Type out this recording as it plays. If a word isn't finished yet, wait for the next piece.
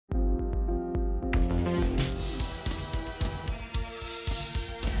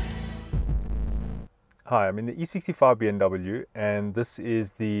Hi, I'm in the e65 BMW and this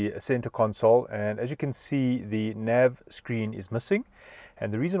is the center console, and as you can see the nav screen is missing,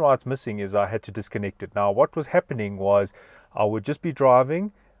 and the reason why it's missing is I had to disconnect it. Now what was happening was I would just be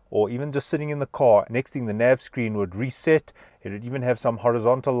driving or even just sitting in the car. Next thing, the nav screen would reset, it would even have some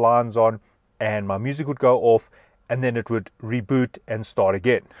horizontal lines on, and my music would go off, and then it would reboot and start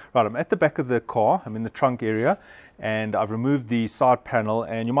again. Right, I'm at the back of the car, I'm in the trunk area, and I've removed the side panel,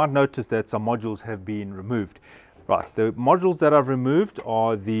 and you might notice that some modules have been removed. Right, the modules that I've removed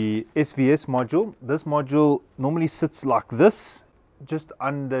are the SVS module. This module normally sits like this, just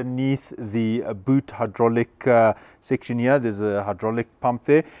underneath the boot hydraulic section here. There's a hydraulic pump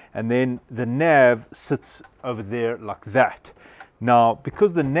there, and then the nav sits over there like that. Now,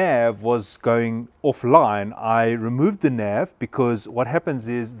 because the nav was going offline, I removed the nav, because what happens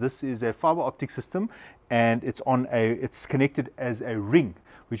is this is a fiber optic system and it's connected as a ring,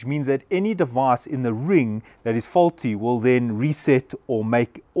 which means that any device in the ring that is faulty will then reset or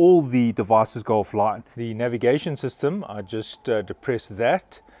make all the devices go offline. The navigation system, I just depress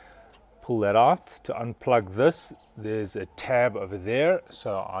that, pull that out. To unplug this, there's a tab over there,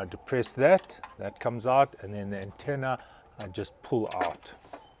 so I depress that comes out, and then the antenna I just pull out.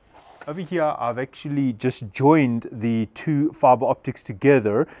 Over here I've actually just joined the two fiber optics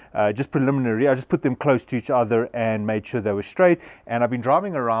together, just preliminary. I just put them close to each other and made sure they were straight, and I've been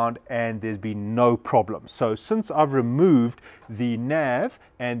driving around and there's been no problem. So since I've removed the nav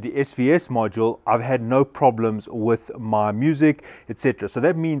and the SVS module, I've had no problems with my music, etc. So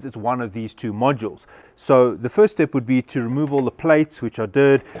that means it's one of these two modules. So the first step would be to remove all the plates, which I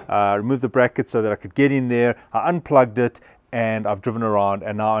did, remove the brackets so that I could get in there. I unplugged it and I've driven around,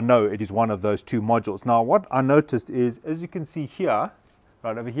 and now I know it is one of those two modules. Now what I noticed is, as you can see here,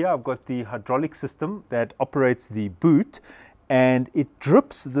 right over here, I've got the hydraulic system that operates the boot, and it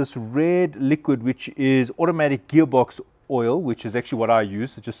drips this red liquid, which is automatic gearbox oil, which is actually what I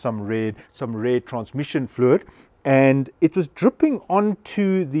use. It's just some red transmission fluid, and it was dripping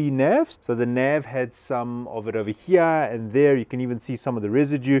onto the nav. So the nav had some of it over here and there. You can even see some of the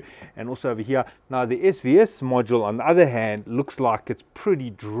residue, and also over here. Now the SVS module, on the other hand, looks like it's pretty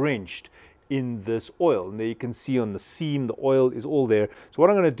drenched in this oil, and there you can see on the seam the oil is all there. So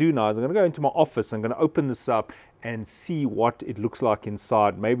what I'm going to do now is I'm going to go into my office. I'm going to open this up and see what it looks like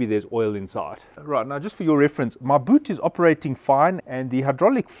inside. Maybe there's oil inside. Right, now just for your reference, my boot is operating fine, and the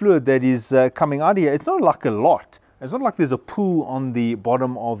hydraulic fluid that is coming out here, it's not like a lot. It's not like there's a pool on the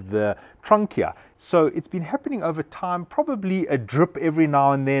bottom of the trunk here. So it's been happening over time, probably a drip every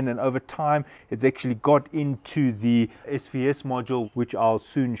now and then, and over time it's actually got into the SVS module, which I'll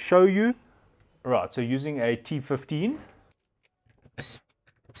soon show you. Right, so using a T15.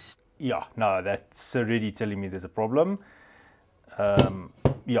 Yeah, no, that's already telling me there's a problem.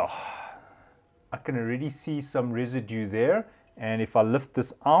 Yeah, I can already see some residue there, and if I lift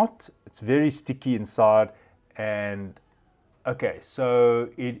this out, it's very sticky inside. And okay, so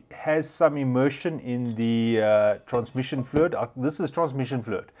it has some immersion in the transmission fluid. This is transmission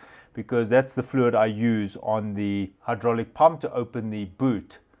fluid, because that's the fluid I use on the hydraulic pump to open the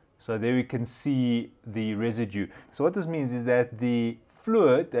boot. So there we can see the residue. So what this means is that the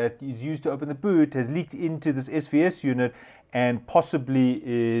fluid that is used to open the boot has leaked into this SVS unit and possibly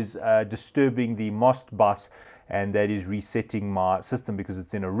is disturbing the MOST bus, and that is resetting my system because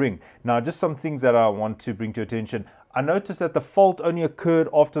it's in a ring. Now, just some things that I want to bring to your attention. I noticed that the fault only occurred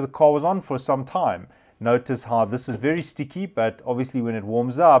after the car was on for some time. Notice how this is very sticky, but obviously when it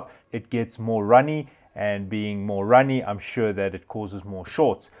warms up, it gets more runny, and being more runny, I'm sure that it causes more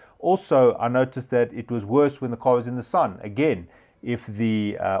shorts. Also, I noticed that it was worse when the car was in the sun. Again, if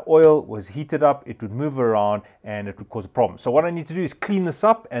the oil was heated up, it would move around and it would cause a problem. So what I need to do is clean this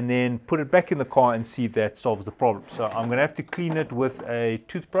up and then put it back in the car and see if that solves the problem. So I'm going to have to clean it with a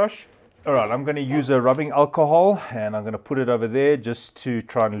toothbrush. All right, I'm going to use a rubbing alcohol, and I'm going to put it over there just to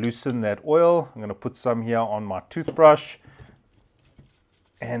try and loosen that oil. I'm going to put some here on my toothbrush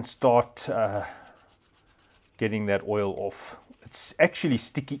and start getting that oil off. It's actually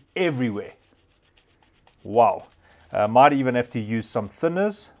sticky everywhere. Wow. Might even have to use some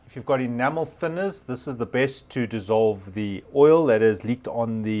thinners. If you've got enamel thinners, this is the best to dissolve the oil that has leaked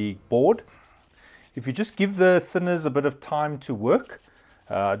on the board. If you just give the thinners a bit of time to work,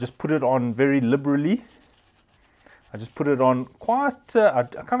 just put it on very liberally. I just put it on quite, I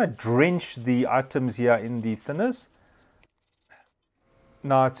kind of drench the items here in the thinners.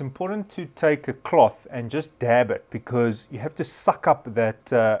 Now it's important to take a cloth and just dab it, because you have to suck up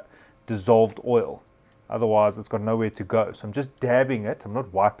that dissolved oil. Otherwise, it's got nowhere to go. So I'm just dabbing it. I'm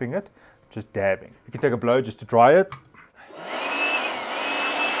not wiping it, just dabbing. You can take a blow just to dry it.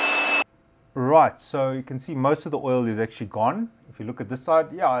 Right, so you can see most of the oil is actually gone. If you look at this side,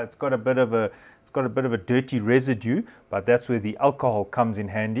 yeah, it's got a bit of a dirty residue, but that's where the alcohol comes in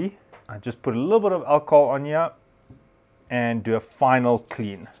handy. I just put a little bit of alcohol on here and do a final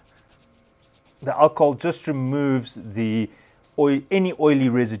clean. The alcohol just removes the oil, any oily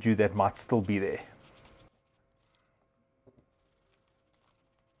residue that might still be there.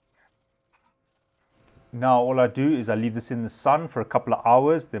 Now all I do is I leave this in the sun for a couple of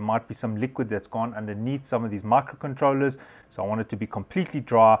hours. There might be some liquid that's gone underneath some of these microcontrollers, so I want it to be completely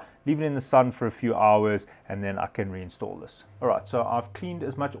dry. Leave it in the sun for a few hours and then I can reinstall this. Alright, so I've cleaned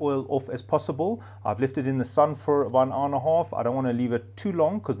as much oil off as possible. I've left it in the sun for about an hour and a half. I don't want to leave it too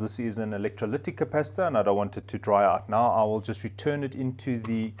long because this is an electrolytic capacitor and I don't want it to dry out. Now I will just return it into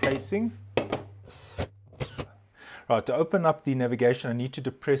the casing. Right, to open up the navigation, I need to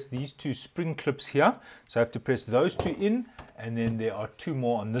depress these two spring clips here. So I have to press those two in, and then there are two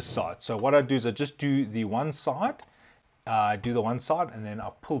more on this side. So what I do is I just do the one side, and then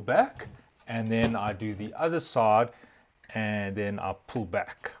I pull back, and then I do the other side, and then I pull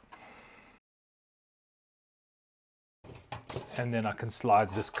back. And then I can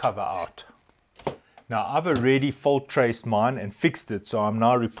slide this cover out. Now I've already fault traced mine and fixed it, so I'm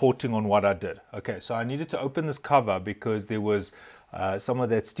now reporting on what I did. Okay, so I needed to open this cover because there was some of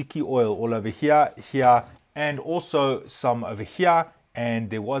that sticky oil all over here, and also some over here, and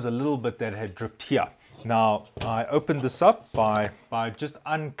there was a little bit that had dripped here. Now I opened this up by just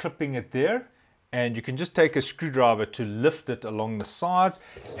unclipping it there, and you can just take a screwdriver to lift it along the sides,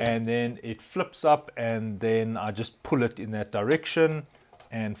 and then it flips up, and then I just pull it in that direction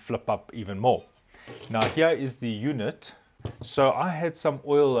and flip up even more. Now here is the unit. So I had some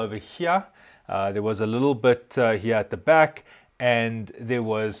oil over here. There was a little bit here at the back, and there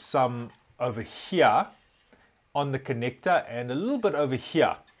was some over here on the connector and a little bit over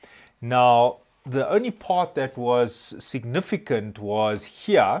here. Now the only part that was significant was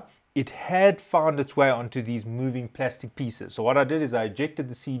here. It had found its way onto these moving plastic pieces. So what I did is I ejected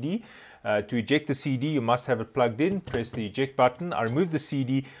the CD. To eject the CD, you must have it plugged in. Press the eject button. I removed the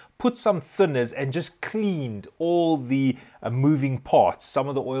CD, put some thinners, and just cleaned all the moving parts. Some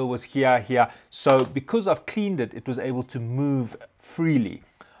of the oil was here. So because I've cleaned it, it was able to move freely.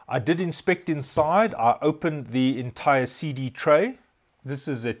 I did inspect inside. I opened the entire CD tray. This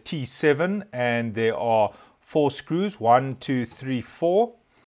is a T7, and there are 4 screws. 1, 2, 3, 4.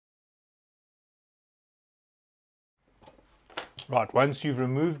 Right, once you've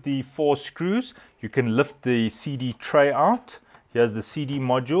removed the 4 screws, you can lift the CD tray out. Here's the CD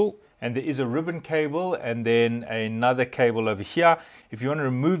module, and there is a ribbon cable and then another cable over here. If you want to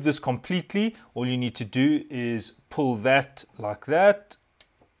remove this completely, all you need to do is pull that like that.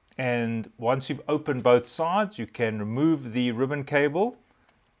 And once you've opened both sides, you can remove the ribbon cable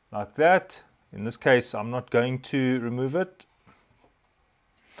like that. In this case, I'm not going to remove it.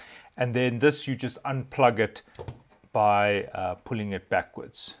 And then this, you just unplug it by pulling it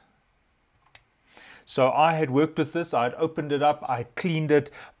backwards. So I had worked with this, I had opened it up, I cleaned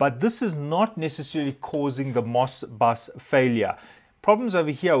it, but this is not necessarily causing the MOS bus failure. Problems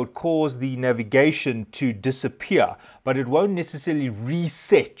over here would cause the navigation to disappear, but it won't necessarily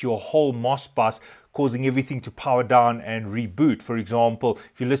reset your whole MOS bus, causing everything to power down and reboot. For example,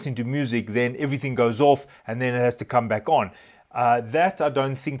 if you're listening to music, then everything goes off and then it has to come back on. That I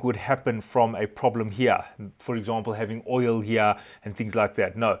don't think would happen from a problem here. For example, having oil here and things like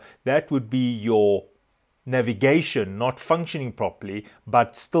that. No, that would be your navigation not functioning properly,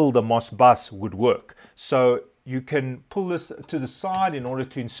 but still the MOS bus would work. So you can pull this to the side in order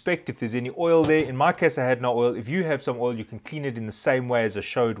to inspect if there's any oil there. In my case, I had no oil. If you have some oil, you can clean it in the same way as I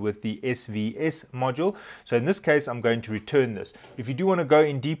showed with the SVS module. So in this case, I'm going to return this. If you do want to go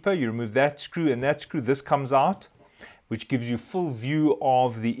in deeper, you remove that screw and that screw. This comes out, which gives you full view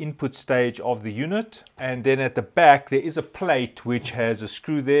of the input stage of the unit. And then at the back, there is a plate which has a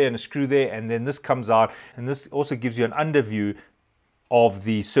screw there and a screw there, and then this comes out, and this also gives you an underview of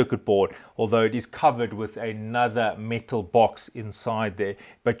the circuit board, although it is covered with another metal box inside there,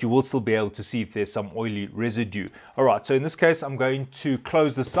 but you will still be able to see if there's some oily residue. All right, so in this case, I'm going to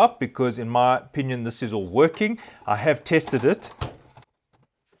close this up because in my opinion, this is all working. I have tested it.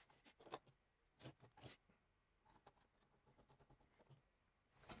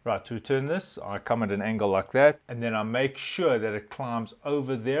 Right, to return this, I come at an angle like that, and then I make sure that it climbs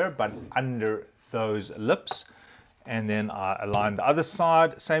over there, but under those lips. And then I align the other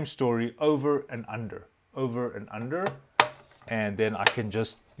side, same story, over and under, and then I can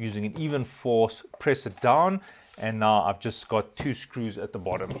just, using an even force, press it down, and now I've just got 2 screws at the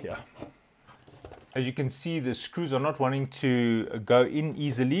bottom here. As you can see, the screws are not wanting to go in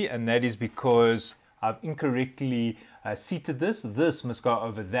easily, and that is because I've incorrectly seated this. This must go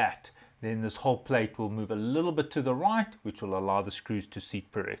over that. Then this whole plate will move a little bit to the right, which will allow the screws to seat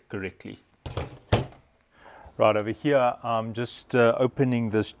correctly. Right, over here I'm just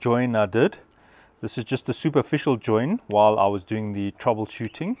opening this join I did. This is just a superficial join while I was doing the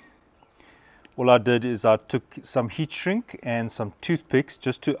troubleshooting. All I did is I took some heat shrink and some toothpicks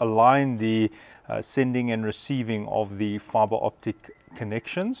just to align the sending and receiving of the fiber optic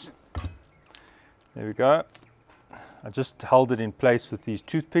connections. There we go. I just held it in place with these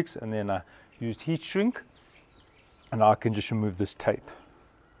toothpicks, and then I used heat shrink, and now I can just remove this tape.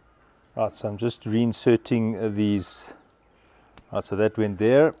 Right, so I'm just reinserting these. Right, so that went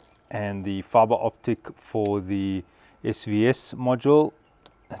there, and the fiber optic for the SVS module,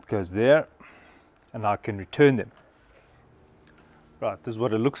 that goes there, and I can return them. Right, this is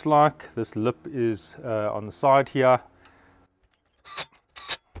what it looks like. This lip is on the side here.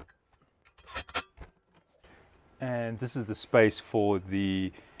 And this is the space for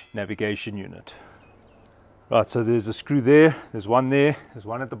the navigation unit. Right, so there's a screw there, there's one there, there's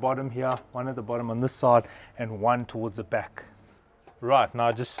one at the bottom here, one at the bottom on this side, and one towards the back. Right, now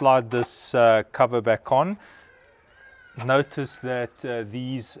I just slide this cover back on. Notice that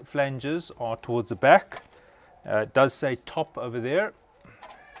these flanges are towards the back. It does say top over there.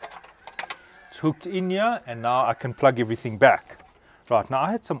 It's hooked in here, and now I can plug everything back. Right, now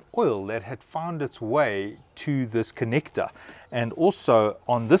I had some oil that had found its way to this connector and also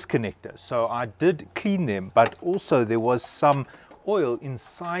on this connector. So I did clean them, but also there was some oil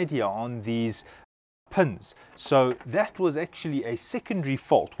inside here on these pins. So that was actually a secondary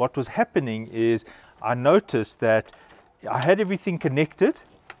fault. What was happening is I noticed that I had everything connected,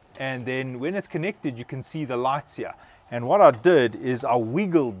 and then when it's connected you can see the lights here. And what I did is I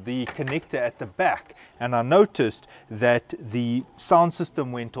wiggled the connector at the back, and I noticed that the sound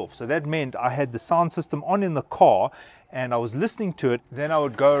system went off. So that meant I had the sound system on in the car and I was listening to it. Then I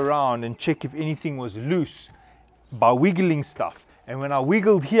would go around and check if anything was loose by wiggling stuff. And when I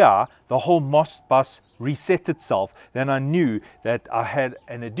wiggled here, the whole MOS bus reset itself. Then I knew that I had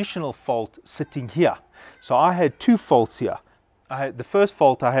an additional fault sitting here. So I had two faults here. The first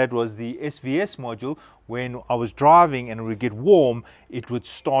fault I had was the SVS module. When I was driving and it would get warm, it would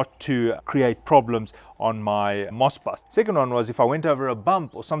start to create problems on my MOS bus. Second one was if I went over a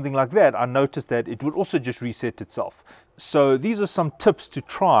bump or something like that, I noticed that it would also just reset itself. So these are some tips to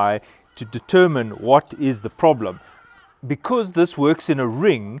try to determine what is the problem. Because this works in a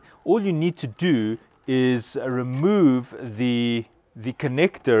ring, all you need to do is remove the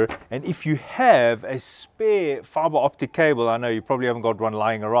connector, and if you have a spare fiber optic cable, I know you probably haven't got one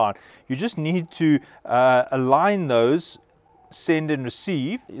lying around, you just need to align those, send and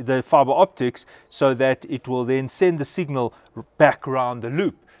receive the fiber optics, so that it will then send the signal back around the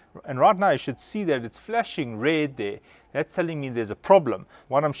loop. And right now you should see that it's flashing red there. That's telling me there's a problem.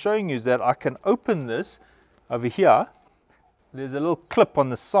 What I'm showing you is that I can open this over here. There's a little clip on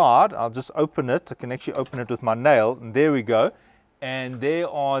the side. I'll just open it. I can actually open it with my nail, and there we go. And there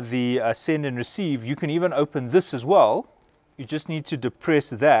are the send and receive. You can even open this as well. You just need to depress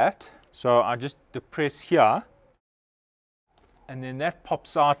that. So I just depress here, and then that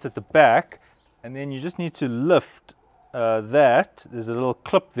pops out at the back, and then you just need to lift that. There's a little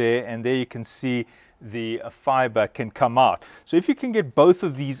clip there, and there you can see the fiber can come out. So if you can get both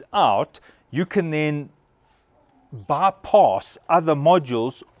of these out, you can then bypass other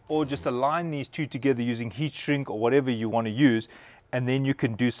modules, or just align these two together using heat shrink or whatever you want to use, and then you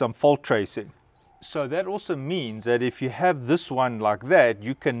can do some fault tracing. So that also means that if you have this one like that,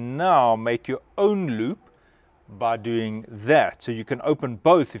 you can now make your own loop by doing that. So you can open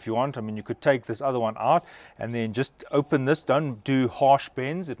both if you want. I mean, you could take this other one out and then just open this. Don't do harsh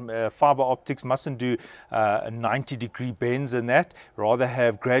bends. Fiber optics mustn't do 90-degree bends and that. Rather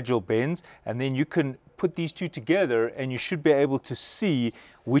have gradual bends, and then you can put these two together and you should be able to see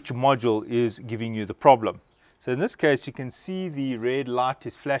which module is giving you the problem. So in this case, you can see the red light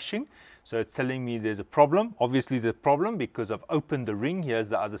is flashing. So it's telling me there's a problem. Obviously the problem, because I've opened the ring. Here's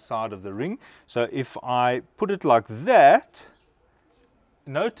the other side of the ring. So if I put it like that,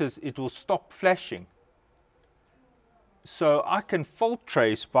 notice it will stop flashing. So I can fault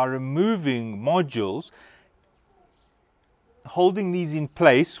trace by removing modules, holding these in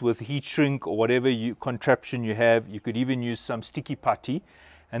place with heat shrink or whatever contraption you have. You could even use some sticky putty,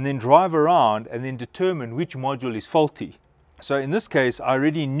 and then drive around and then determine which module is faulty. So in this case, I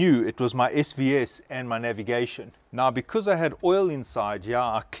already knew it was my SVS and my navigation. Now, because I had oil inside here,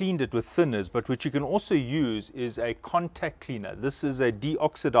 I cleaned it with thinners, but what you can also use is a contact cleaner. This is a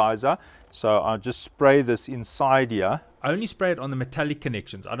deoxidizer, so I'll just spray this inside here. I only spray it on the metallic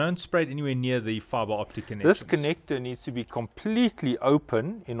connections. I don't spray it anywhere near the fiber optic connections. This connector needs to be completely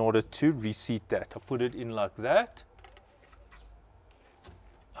open in order to reseat that. I put it in like that.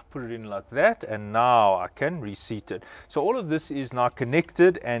 Put it in like that, and now I can reseat it. So all of this is now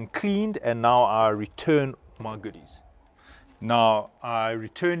connected and cleaned, and now I return my goodies. Now I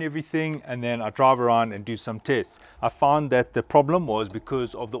return everything and then I drive around and do some tests. I found that the problem was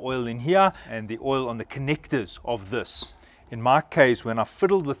because of the oil in here and the oil on the connectors of this. In my case, when I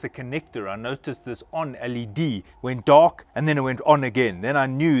fiddled with the connector, I noticed this on LED went dark and then it went on again. Then I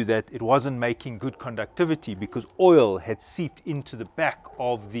knew that it wasn't making good conductivity because oil had seeped into the back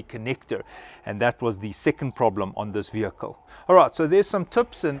of the connector. And that was the second problem on this vehicle. All right, so there's some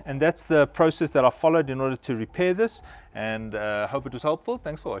tips, and that's the process that I followed in order to repair this. And hope it was helpful.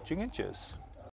 Thanks for watching, and cheers.